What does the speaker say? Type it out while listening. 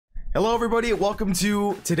Hello everybody, welcome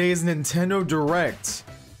to today's Nintendo Direct.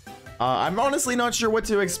 I'm honestly not sure what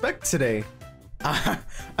to expect today.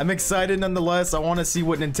 I'm excited nonetheless. I want to see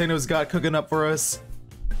what Nintendo's got cooking up for us.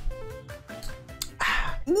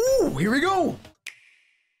 Ooh, here we go.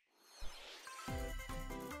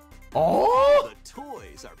 Oh! The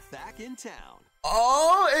toys are back in town.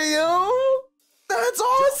 Oh, ayo! That's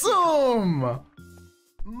awesome!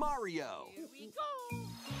 Mario.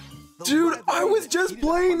 Dude, I was just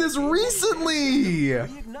playing this recently!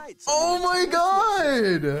 Oh my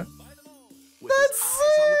god! That's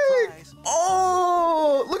sick!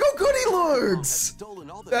 Oh, look how good he looks!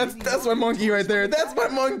 That's my monkey right there. That's my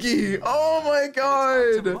monkey! Oh my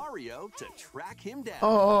god!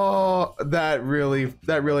 Oh, that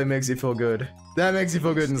really makes you feel good. That makes you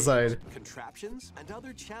feel good inside. Contraptions and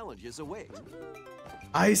other challenges await.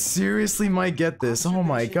 I seriously might get this. Oh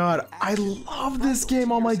my god, I love this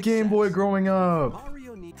game on my Game Boy growing up.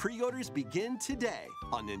 Pre-orders begin today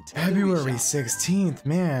on Nintendo. February 16th,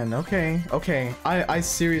 man. Okay. I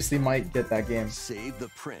seriously might get that game. Save the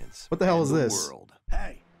prince. What the hell is this? World.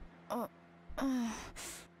 Hey.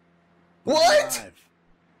 What?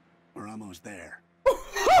 We're almost there.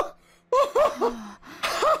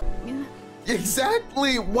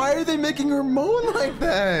 Exactly. Why are they making her moan like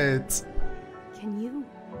that? Can you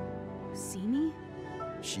see me?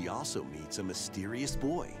 She also meets a mysterious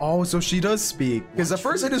boy. Oh, so she does speak. Because at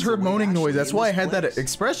first I just heard moaning noise. That's why I had that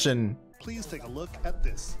expression. Please take a look at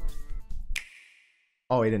this.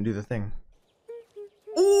 Oh, he didn't do the thing.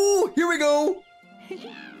 Ooh, here we go.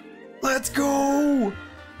 Let's go.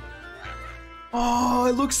 Oh,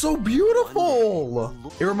 it looks so beautiful.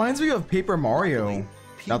 It reminds me of Paper Mario.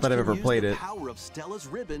 Not that I've ever played it. Power of Stella's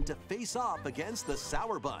ribbon to face off against the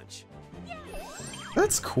Sour Bunch.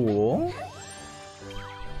 That's cool.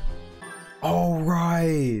 Oh,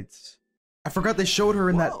 right. I forgot they showed her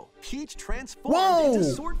in that. Peach transformed into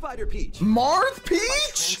Sword Fighter Peach. Marth Peach?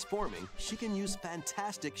 By transforming, she can use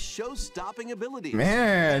fantastic show-stopping abilities.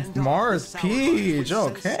 Man, Marth Peach.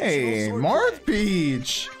 Okay, Marth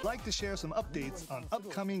Peach. I'd like to share some updates on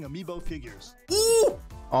upcoming Amiibo figures. Ooh.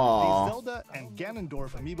 Aww. The Zelda and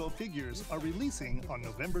Ganondorf Amiibo figures are releasing on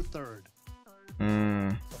November 3rd.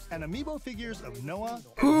 And Amiibo figures of Noah.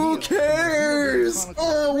 Who cares?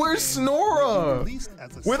 Oh, where's Snora?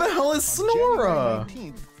 Where the hell is Snora?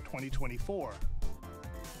 19th, 2024.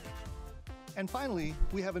 And finally,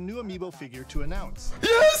 we have a new Amiibo figure to announce.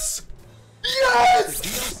 Yes!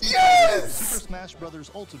 Yes! Yes! Super Smash Bros.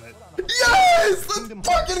 Ultimate. Yes! Let's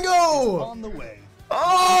fucking go! On the way.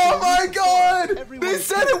 Oh my god! They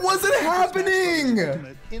said it wasn't happening!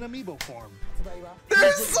 In Amiibo form.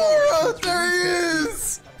 There's Sora! There he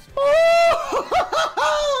is!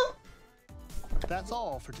 Oh! That's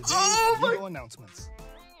all for today's Amiibo announcements.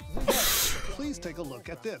 Please take a look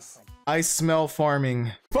at this. I smell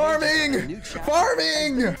farming. Farming!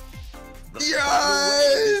 Farming!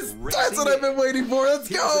 Yes! That's what I've been waiting for. Let's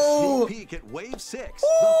go! Peek at Wave 6, the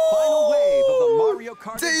final wave of the Mario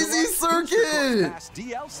Kart Daisy Circuit!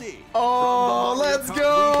 DLC. Oh, let's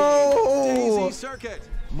go! Daisy Circuit.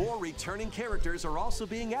 More returning characters are also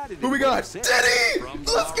being added. Who we got? Diddy!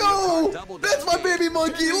 Let's go! That's my baby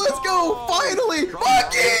monkey! Let's go! Finally!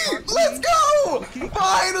 Monkey! Let's go!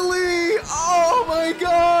 Finally! Oh my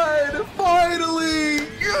god! Finally!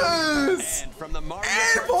 Yes! And from the Mario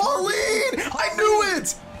And Pauline! I knew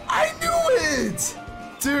it! I knew it!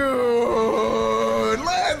 Dude!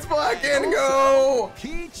 Let's fucking go!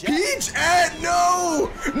 Peach and no!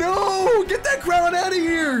 No! Get that crown out of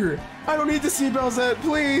here! I don't need to see Bowsette,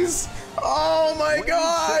 please! Oh my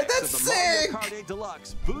god, that's sick! Mario Kart 8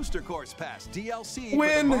 Deluxe Booster Course Pass DLC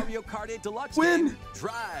Win! for the Mario Kart 8 Deluxe Win! game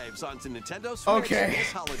drives onto Nintendo Switch Okay,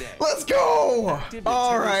 this holiday. let's go!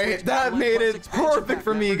 Alright, that made it perfect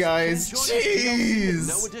for me, guys. Jeez!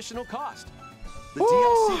 No additional cost. The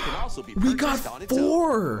DLC can also be we got purchased on its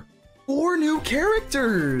own. four new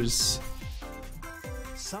characters!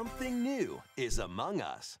 Something new is among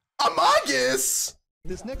us. Among Us?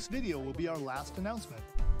 This next video will be our last announcement.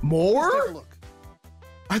 More? Let's take a look.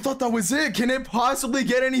 I thought that was it. Can it possibly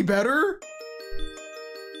get any better?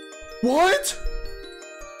 What?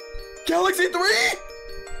 Galaxy 3?